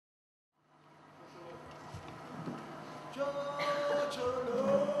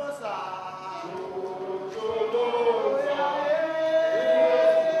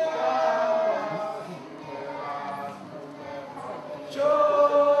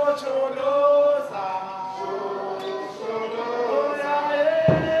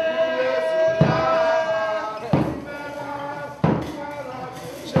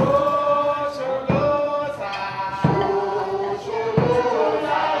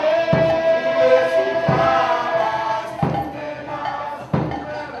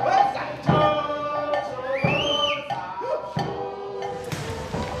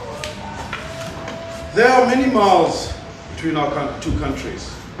many miles between our two countries,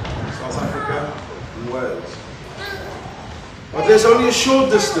 South Africa and Wales. But there's only a short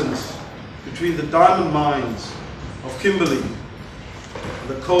distance between the diamond mines of Kimberley and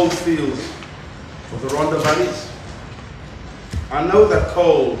the coal fields of the Rhondda valleys. I know that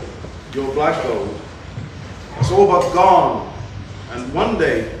coal, your black gold, is all but gone, and one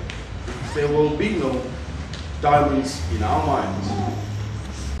day there will be no diamonds in our mines.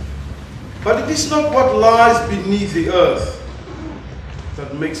 But it is not what lies beneath the earth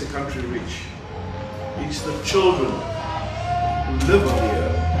that makes a country rich. It's the children who live on the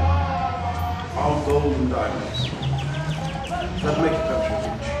earth, our golden diamonds, that make a country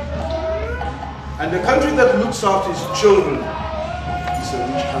rich. And a country that looks after its children is a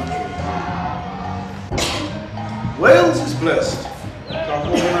rich country. Wales is blessed to have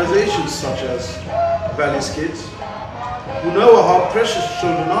organizations such as Valley's Kids, who know how precious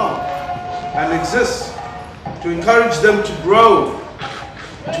children are and exist to encourage them to grow,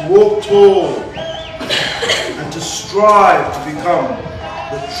 to walk tall, and to strive to become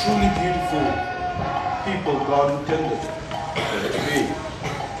the truly beautiful people God intended them to be.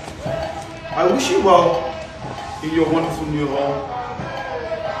 I wish you well in your wonderful new home.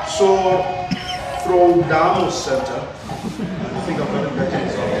 So, Rhondda Center, I think I've got it better.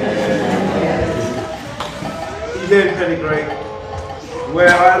 Here in Pennygrey, where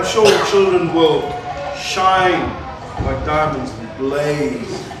I am sure the children will shine like diamonds and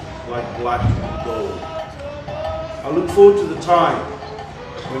blaze like black gold. I look forward to the time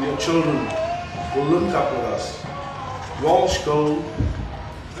when your children will link up with us, Welsh gold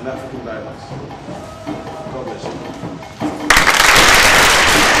and African diamonds. God bless you.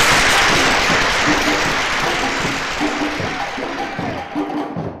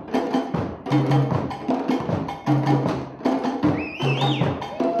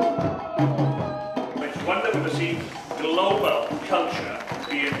 Global culture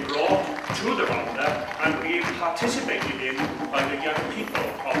being brought to the Rhondda and being participated in by the young people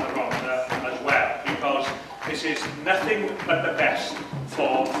of the Rhondda as well, because this is nothing but the best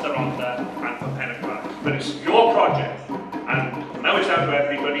for the Rhondda and for Pennygrey. But it's your project, and now it's down to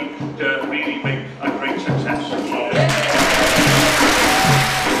everybody to really make